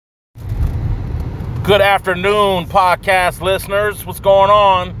Good afternoon, podcast listeners. What's going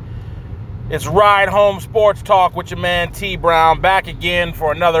on? It's Ride Home Sports Talk with your man T Brown, back again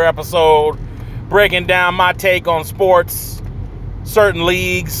for another episode, breaking down my take on sports, certain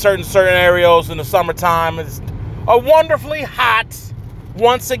leagues, certain areas in the summertime. It's a wonderfully hot,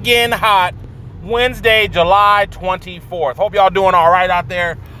 once again hot, Wednesday, July 24th. Hope y'all doing all right out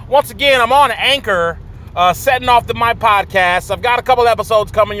there. Once again, I'm on Anchor, setting off my podcast. I've got a couple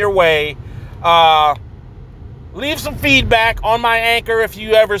episodes coming your way. Leave some feedback on my Anchor if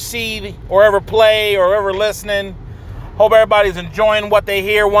you ever see or ever play or ever listening. Hope everybody's enjoying what they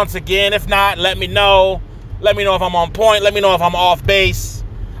hear once again. If not, let me know. Let me know if I'm on point. Let me know if I'm off base.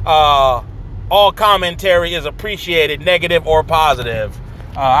 All commentary is appreciated, negative or positive.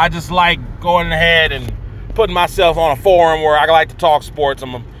 I just like going ahead and putting myself on a forum where I like to talk sports.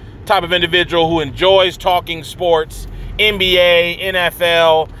 I'm a type of individual who enjoys talking sports, NBA,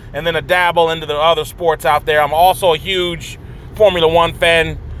 NFL, and then a dabble into the other sports out there. I'm also a huge Formula One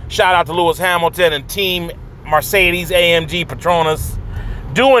fan. Shout out to Lewis Hamilton and Team Mercedes-AMG Petronas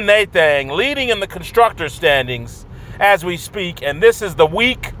doing their thing, leading in the constructor standings as we speak. And this is the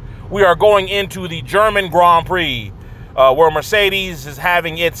week we are going into the German Grand Prix, where Mercedes is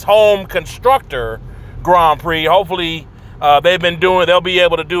having its home constructor Grand Prix. Hopefully, they'll be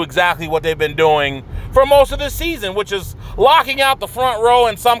able to do exactly what they've been doing for most of this season, which is locking out the front row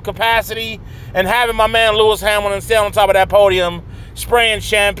in some capacity and having my man Lewis Hamilton stand on top of that podium, spraying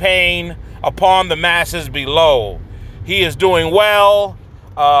champagne upon the masses below. He is doing well,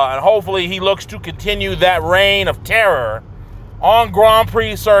 and hopefully he looks to continue that reign of terror on Grand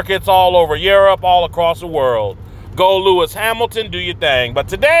Prix circuits all over Europe, all across the world. Go Lewis Hamilton, do your thing. But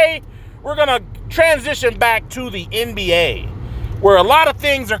today, we're going to transition back to the NBA, where a lot of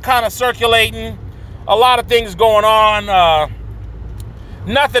things are kind of circulating, a lot of things going on,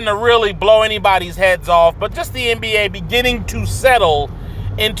 nothing to really blow anybody's heads off, but just the NBA beginning to settle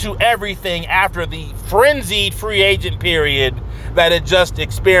into everything after the frenzied free agent period that it just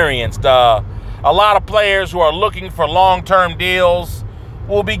experienced. A lot of players who are looking for long-term deals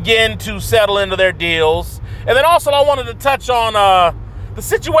will begin to settle into their deals. And then also I wanted to touch on the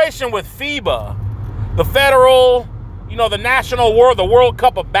situation with FIBA, the federal, the national the World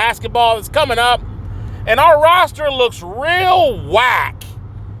Cup of basketball is coming up. And our roster looks real whack,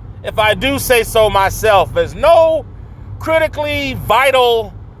 if I do say so myself. There's no critically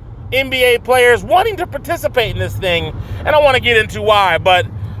vital NBA players wanting to participate in this thing, and I want to get into why. But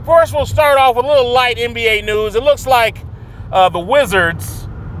first, we'll start off with a little light NBA news. It looks like the Wizards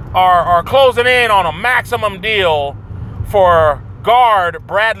are closing in on a maximum deal for guard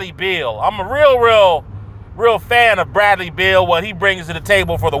Bradley Beal. I'm a real fan of Bradley Beal. What he brings to the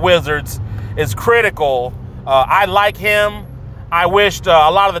table for the Wizards is critical. I like him. I wished a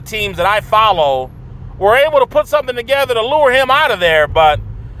lot of the teams that I follow were able to put something together to lure him out of there, but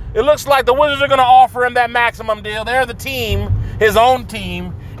it looks like the Wizards are going to offer him that maximum deal. They're the team, his own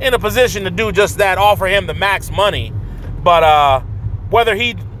team, in a position to do just that, offer him the max money. But whether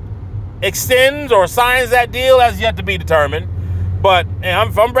he extends or signs that deal has yet to be determined. But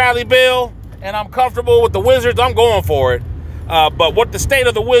I'm from Bradley Beal, and I'm comfortable with the Wizards. I'm going for it. But what the state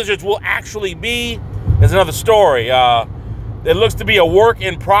of the Wizards will actually be is another story. It looks to be a work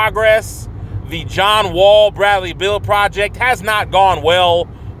in progress. The John Wall Bradley Beal project has not gone well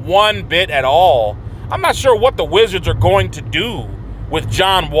one bit at all. I'm not sure what the Wizards are going to do with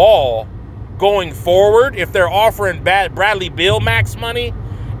John Wall going forward if they're offering Bradley Beal max money,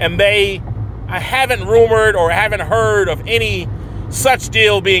 and I haven't rumored or haven't heard of any such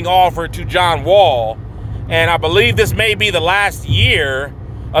deal being offered to John Wall. And I believe this may be the last year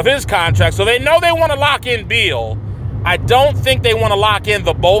of his contract. So they know they want to lock in Beal. I don't think they want to lock in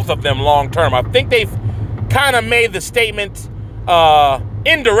the both of them long term. I think they've kind of made the statement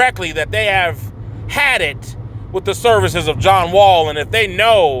indirectly that they have had it with the services of John Wall. And if they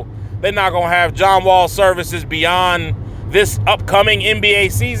know they're not going to have John Wall services beyond this upcoming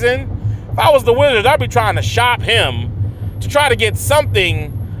NBA season, if I was the Wizards, I'd be trying to shop him to try to get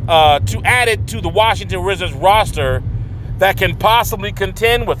something to add it to the Washington Wizards roster that can possibly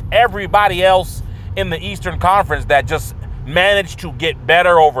contend with everybody else in the Eastern Conference that just managed to get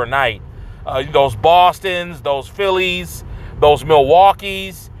better overnight. Those Bostons, those Phillies, those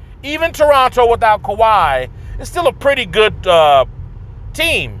Milwaukees, even Toronto without Kawhi is still a pretty good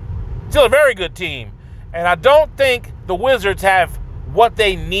team. Still a very good team. And I don't think the Wizards have what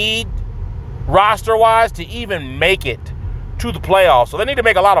they need roster-wise to even make it to the playoffs. So they need to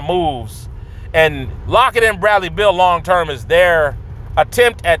make a lot of moves. And locking in Bradley Beal long-term is their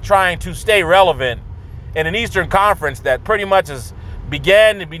attempt at trying to stay relevant in an Eastern Conference that pretty much is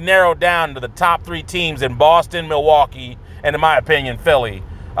began to be narrowed down to the top 3 teams in Boston, Milwaukee, and in my opinion, Philly.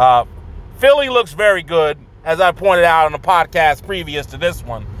 Philly looks very good, as I pointed out on the podcast previous to this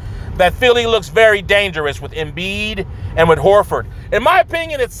one, that Philly looks very dangerous with Embiid and with Horford. In my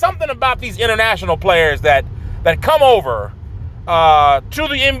opinion, it's something about these international players that come over to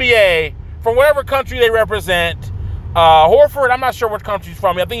the NBA from whatever country they represent. Horford, I'm not sure which country he's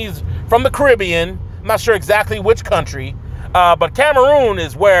from. I think he's from the Caribbean. I'm not sure exactly which country. But Cameroon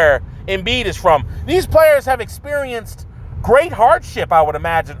is where Embiid is from. These players have experienced great hardship, I would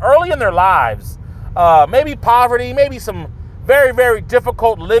imagine, early in their lives. Maybe poverty, maybe some very, very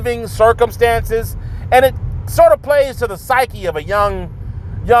difficult living circumstances. And it sort of plays to the psyche of a young,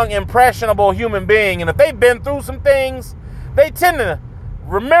 impressionable human being. And if they've been through some things, they tend to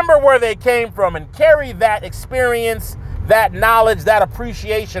remember where they came from and carry that experience, that knowledge, that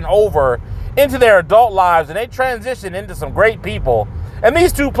appreciation over into their adult lives, and they transition into some great people. And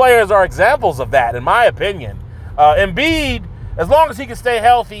these 2 players are examples of that, in my opinion. Embiid, as long as he can stay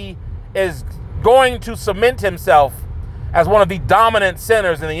healthy, is going to cement himself as one of the dominant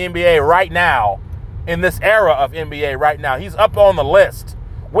centers in the NBA right now, in this era of NBA right now. He's up on the list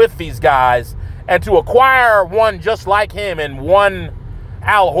with these guys. And to acquire one just like him and one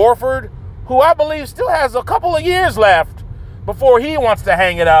Al Horford, who I believe still has a couple of years left before he wants to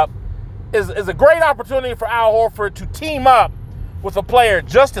hang it up, is a great opportunity for Al Horford to team up with a player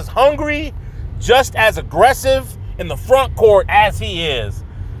just as hungry, just as aggressive in the front court as he is.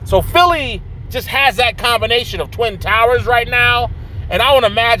 So Philly just has that combination of twin towers right now, and I would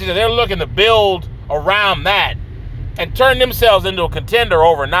imagine that they're looking to build around that and turn themselves into a contender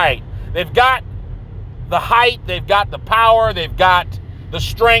overnight. They've got the height, they've got the power, they've got the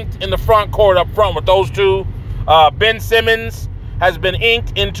strength in the front court up front with those 2. Ben Simmons has been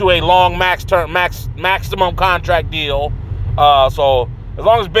inked into a long maximum contract deal. So as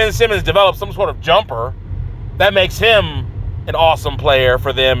long as Ben Simmons develops some sort of jumper, that makes him an awesome player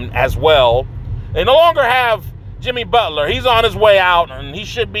for them as well. They no longer have Jimmy Butler. He's on his way out, and he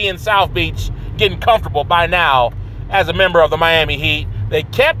should be in South Beach getting comfortable by now as a member of the Miami Heat. They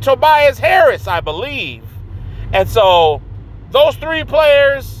kept Tobias Harris, I believe. And so those 3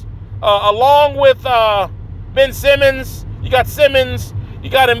 players, along with Ben Simmons, you got Simmons, you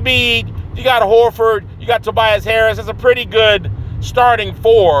got Embiid, you got Horford, you got Tobias Harris. That's a pretty good starting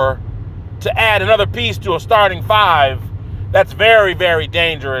 4 to add another piece to a starting 5. That's very, very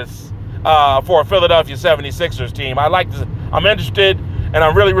dangerous for a Philadelphia 76ers team. I'm interested, and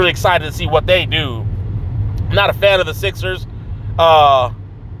I'm really, really excited to see what they do. I'm not a fan of the Sixers, but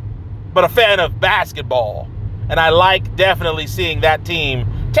a fan of basketball. And I like definitely seeing that team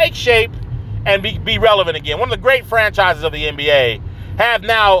take shape and be relevant again. One of the great franchises of the NBA have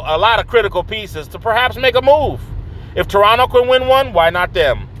now a lot of critical pieces to perhaps make a move. If Toronto can win one, why not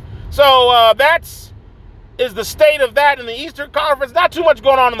them? So that's the state of that in the Eastern Conference. Not too much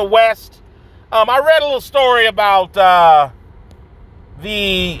going on in the West. I read a little story about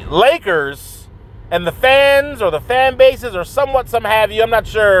the Lakers and the fans or the fan bases or somewhat some have you. I'm not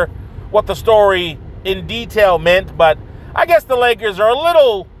sure what the story in detail meant, but I guess the Lakers are a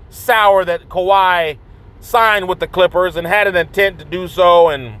little sour that Kawhi signed with the Clippers and had an intent to do so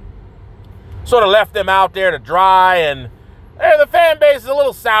and sort of left them out there to dry. And the fan base is a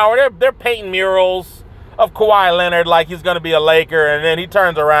little sour. They're painting murals of Kawhi Leonard like he's going to be a Laker, and then he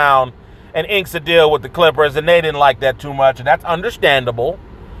turns around and inks a deal with the Clippers, and they didn't like that too much, and that's understandable.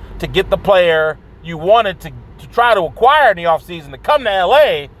 To get the player you wanted to try to acquire in the offseason to come to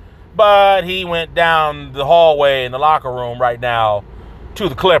L.A., but he went down the hallway in the locker room right now to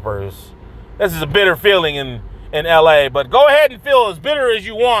the Clippers. This is a bitter feeling in L.A., but go ahead and feel as bitter as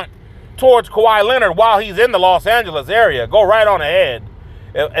you want towards Kawhi Leonard while he's in the Los Angeles area. Go right on ahead.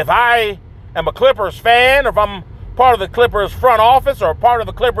 If I am a Clippers fan, or if I'm part of the Clippers front office or part of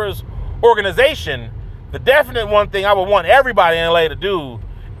the Clippers organization, the definite one thing I would want everybody in LA to do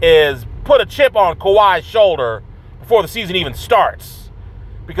is put a chip on Kawhi's shoulder before the season even starts.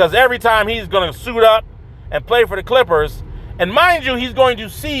 Because every time he's going to suit up and play for the Clippers, and mind you, he's going to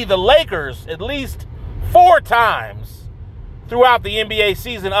see the Lakers at least 4 times throughout the NBA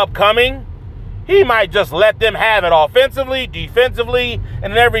season upcoming, he might just let them have it offensively, defensively,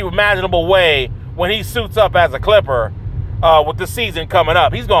 and in every imaginable way when he suits up as a Clipper with the season coming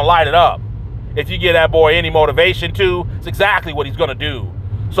up. He's going to light it up. If you give that boy any motivation to, it's exactly what he's going to do.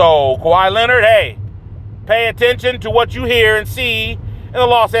 So, Kawhi Leonard, hey, pay attention to what you hear and see in the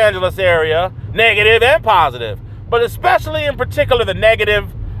Los Angeles area, negative and positive, but especially in particular the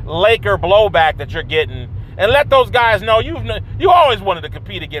negative Laker blowback that you're getting and let those guys know you always wanted to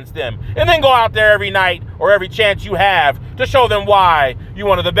compete against them. And then go out there every night or every chance you have to show them why you're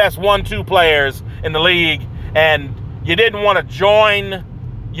one of the best 1-2 players in the league. And you didn't want to join,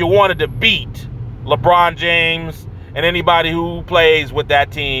 you wanted to beat LeBron James and anybody who plays with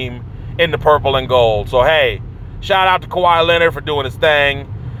that team in the purple and gold. So, hey, shout out to Kawhi Leonard for doing his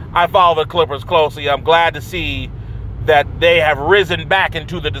thing. I follow the Clippers closely. I'm glad to see that they have risen back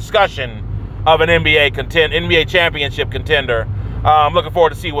into the discussion of an NBA championship contender. I'm looking forward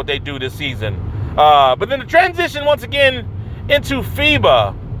to see what they do this season. But then the transition once again into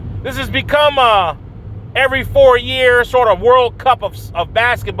FIBA. This has become every 4-year sort of World Cup of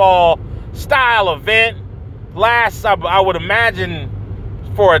basketball style event. Lasts, I would imagine,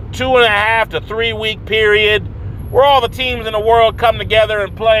 for a 2.5 to 3 week period where all the teams in the world come together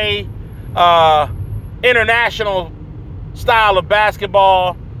and play international style of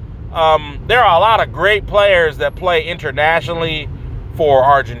basketball. There are a lot of great players that play internationally for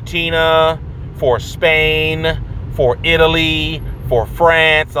Argentina, for Spain, for Italy, for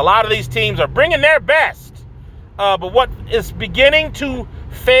France. A lot of these teams are bringing their best. But what is beginning to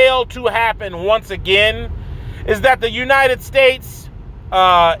fail to happen once again is that the United States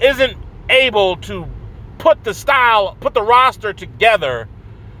isn't able to put the roster together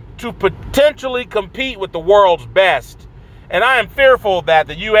to potentially compete with the world's best. And I am fearful that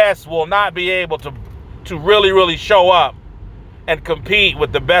the U.S. will not be able to really, really show up and compete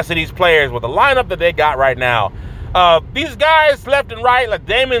with the best of these players with the lineup that they got right now. These guys left and right, like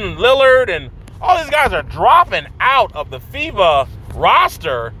Damian Lillard and all these guys, are dropping out of the FIBA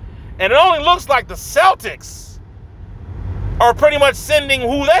roster. And it only looks like the Celtics are pretty much sending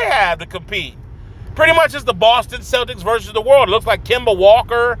who they have to compete. Pretty much it's the Boston Celtics versus the world. It looks like Kemba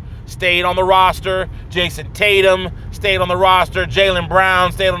Walker stayed on the roster. Jason Tatum stayed on the roster. Jaylen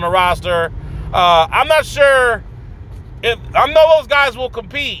Brown stayed on the roster. I'm not sure if I know those guys will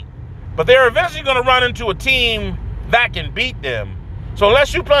compete, but they're eventually going to run into a team that can beat them. So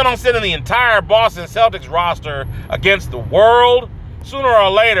unless you plan on sending the entire Boston Celtics roster against the world, sooner or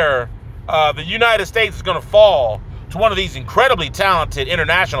later, the United States is going to fall to one of these incredibly talented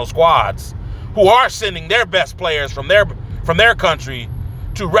international squads who are sending their best players from their country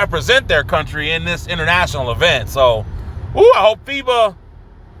to represent their country in this international event. So, I hope FIBA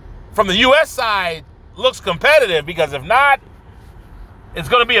from the U.S. side looks competitive, because if not, it's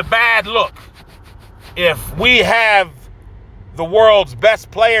going to be a bad look. If we have the world's best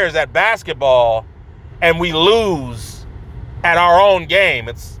players at basketball and we lose at our own game,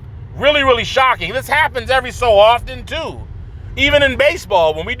 it's really, really shocking. This happens every so often too. Even in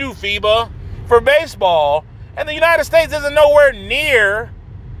baseball, when we do FIBA for baseball, and the United States isn't nowhere near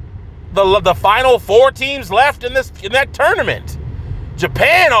the final 4 teams left in that tournament.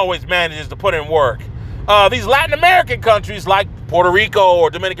 Japan always manages to put in work. These Latin American countries like Puerto Rico or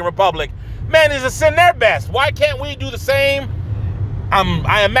Dominican Republic manage to send their best. Why can't we do the same?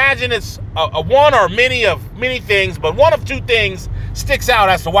 I imagine it's a one or many things, but one of 2 things sticks out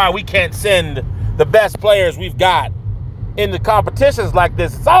as to why we can't send the best players we've got in the competitions like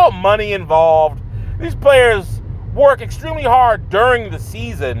this. It's all money involved. These players work extremely hard during the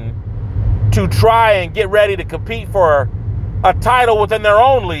season to try and get ready to compete for a title within their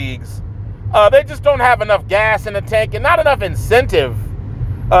own leagues. They just don't have enough gas in the tank and not enough incentive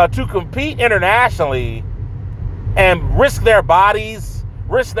to compete internationally and risk their bodies,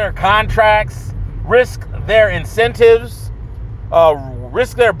 risk their contracts, risk their incentives,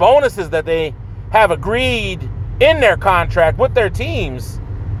 risk their bonuses that they have agreed in their contract with their teams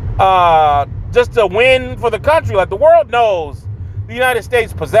just to win for the country. Like, the world knows the United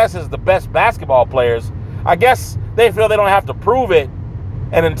States possesses the best basketball players. I guess they feel they don't have to prove it.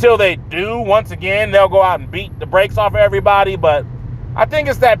 And until they do, once again, they'll go out and beat the brakes off of everybody. But I think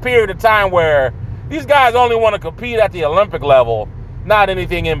it's that period of time where these guys only want to compete at the Olympic level, not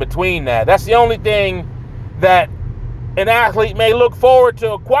anything in between that. That's the only thing that an athlete may look forward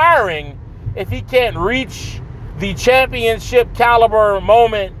to acquiring if he can't reach the championship caliber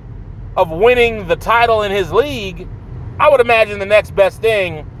moment of winning the title in his league. I would imagine the next best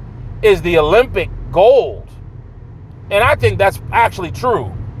thing is the Olympic gold. And I think that's actually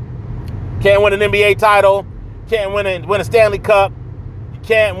true. Can't win an NBA title, can't win a Stanley Cup, you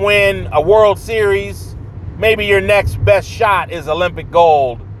can't win a World Series. Maybe your next best shot is Olympic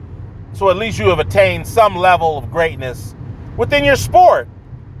gold. So at least you have attained some level of greatness within your sport.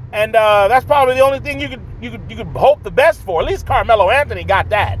 And that's probably the only thing you could hope the best for. At least Carmelo Anthony got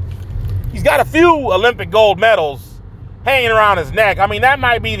that. He's got a few Olympic gold medals hanging around his neck. I mean, that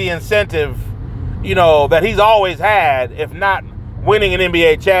might be the incentive, that he's always had, if not winning an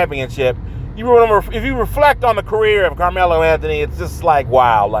NBA championship. if you reflect on the career of Carmelo Anthony, it's just like,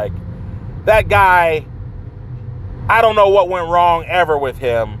 wow, like that guy, I don't know what went wrong ever with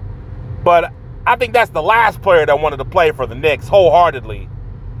him, but I think that's the last player that wanted to play for the Knicks wholeheartedly.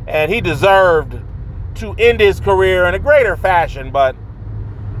 And he deserved to end his career in a greater fashion, but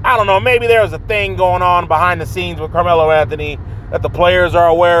I don't know, maybe there was a thing going on behind the scenes with Carmelo Anthony that the players are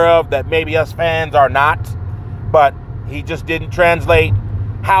aware of that maybe us fans are not, but he just didn't translate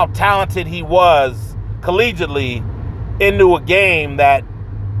how talented he was collegiately into a game that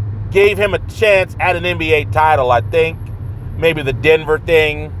gave him a chance at an NBA title. I think maybe the Denver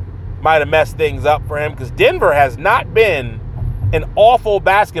thing might have messed things up for him, because Denver has not been an awful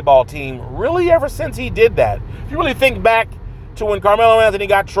basketball team really ever since he did that. If you really think back to when Carmelo Anthony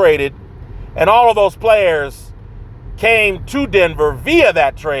got traded and all of those players came to Denver via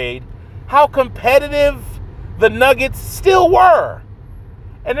that trade, how competitive the Nuggets still were.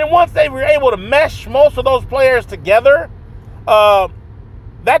 And then once they were able to mesh most of those players together,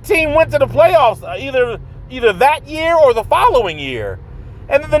 that team went to the playoffs either that year or the following year.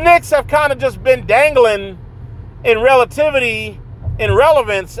 And the Knicks have kind of just been dangling in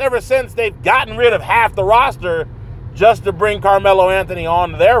relevance ever since they've gotten rid of half the roster just to bring Carmelo Anthony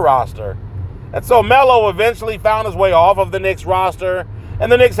onto their roster. And so Melo eventually found his way off of the Knicks roster,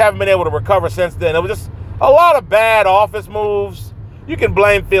 and the Knicks haven't been able to recover since then. It was just a lot of bad office moves. You can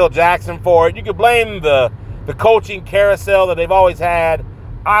blame Phil Jackson for it. You can blame the coaching carousel that they've always had.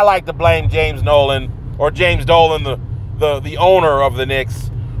 I like to blame James Dolan, the owner of the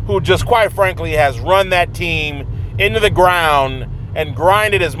Knicks, who just quite frankly has run that team into the ground and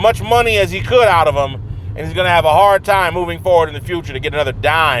grinded as much money as he could out of them, and he's going to have a hard time moving forward in the future to get another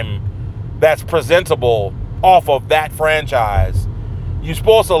dime that's presentable off of that franchise. You're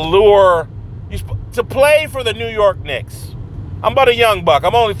supposed to play for the New York Knicks. I'm but a young buck.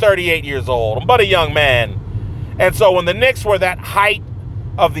 I'm only 38 years old. I'm but a young man. And so when the Knicks were that height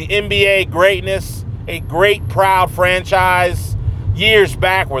of the NBA greatness, a great, proud franchise, years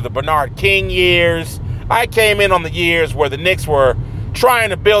back were the Bernard King years. I came in on the years where the Knicks were trying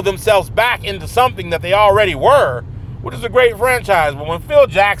to build themselves back into something that they already were, which is a great franchise. But when Phil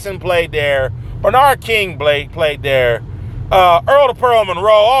Jackson played there, Bernard King played there, Earl the Pearl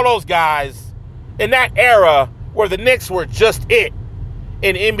Monroe, all those guys in that era where the Knicks were just it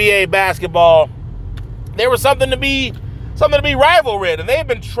in NBA basketball, there was something to be rival with, and they've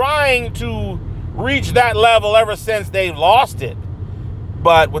been trying to reach that level ever since they've lost it.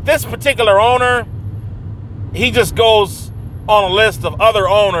 But with this particular owner, he just goes on a list of other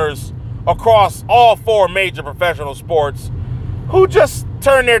owners across all four major professional sports who just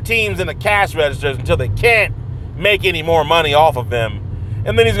turn their teams into cash registers until they can't make any more money off of them.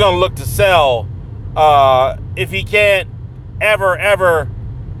 And then he's going to look to sell if he can't ever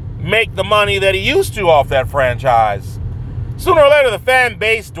make the money that he used to off that franchise. Sooner or later, the fan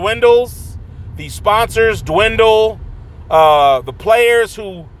base dwindles, the sponsors dwindle, the players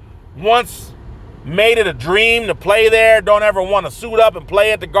who once made it a dream to play there don't ever want to suit up and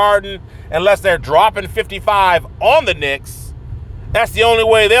play at the Garden unless they're dropping 55 on the Knicks. That's the only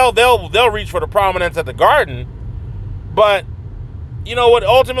way they'll reach for the prominence at the Garden. But you know what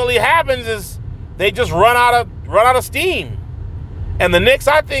ultimately happens is they just run out of steam. And the Knicks,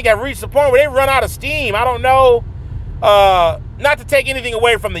 I think, have reached the point where they run out of steam. I don't know, not to take anything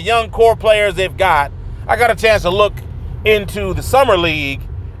away from the young core players they've got. I got a chance to look into the summer league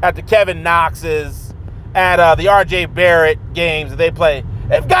at the Kevin Knoxes, at the R.J. Barrett games that they play.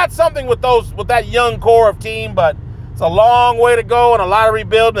 They've got something with that young core of team, but it's a long way to go and a lot of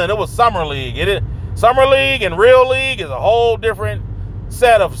rebuilding. And it was summer league. Summer league and real league is a whole different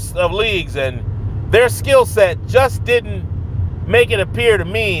set of leagues, and their skill set just didn't make it appear to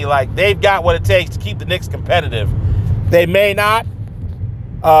me like they've got what it takes to keep the Knicks competitive. They may not.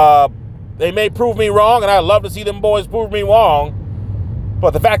 They may prove me wrong, and I'd love to see them boys prove me wrong.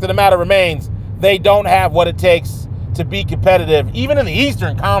 But the fact of the matter remains, they don't have what it takes to be competitive, even in the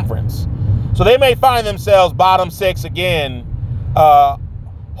Eastern Conference. So they may find themselves bottom six again,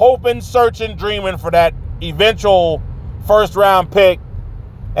 hoping, searching, dreaming for that eventual first-round pick,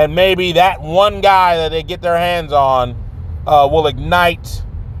 and maybe that one guy that they get their hands on will ignite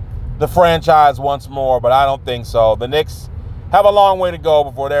the franchise once more, but I don't think so. The Knicks have a long way to go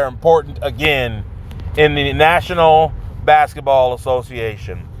before they're important again in the National Basketball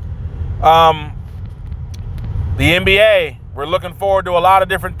Association. The NBA, we're looking forward to a lot of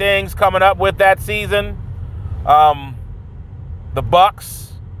different things coming up with that season. The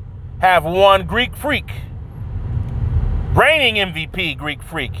Bucks have one Greek Freak, reigning MVP Greek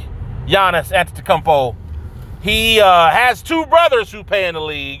Freak, Giannis Antetokounmpo. He has two brothers who play in the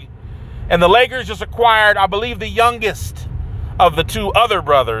league, And the Lakers just acquired, I believe, the youngest of the two other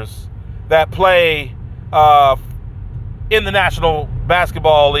brothers that play in the National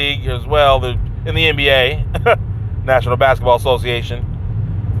Basketball League as well, in the NBA, National Basketball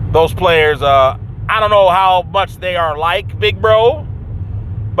Association. Those players, I don't know how much they are like Big Bro,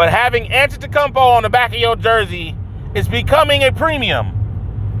 but having Antetokounmpo on the back of your jersey is becoming a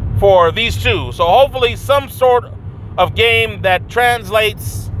premium for these two. So hopefully some sort of game that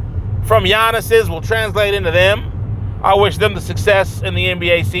translates from Giannis's will translate into them. I wish them the success in the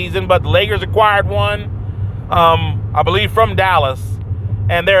NBA season, but the Lakers acquired one, I believe from Dallas,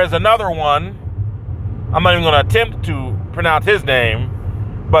 and there is another one. I'm not even going to attempt to pronounce his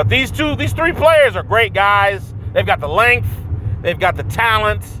name, but these three players are great guys. They've got the length, they've got the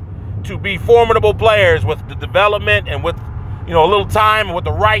talent to be formidable players with the development and with, a little time and with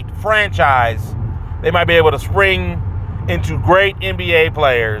the right franchise. They might be able to spring into great NBA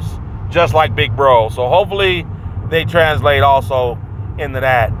players, just like Big Bro. So hopefully they translate also into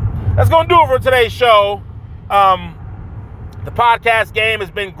that. That's going to do it for today's show. The podcast game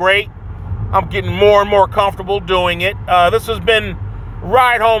has been great. I'm getting more and more comfortable doing it. This has been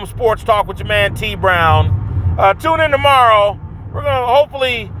Ride Home Sports Talk with your man T Brown. Tune in tomorrow. We're going to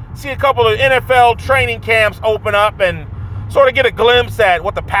hopefully see a couple of NFL training camps open up and sort of get a glimpse at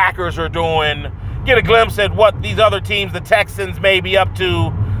what the Packers are doing, get a glimpse at what these other teams, the Texans, may be up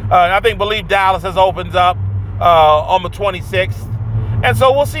to. I believe Dallas opens up on the 26th. And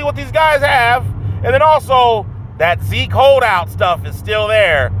so we'll see what these guys have. And then also, that Zeke holdout stuff is still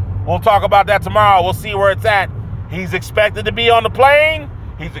there. We'll talk about that tomorrow. We'll see where it's at. He's expected to be on the plane.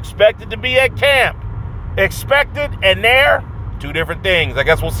 He's expected to be at camp. Expected and there, two different things. I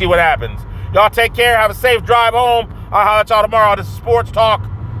guess we'll see what happens. Y'all take care. Have a safe drive home. I'll holler at y'all tomorrow. This is Sports Talk.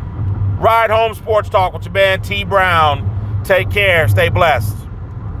 Ride Home Sports Talk with your man T Brown. Take care. Stay blessed.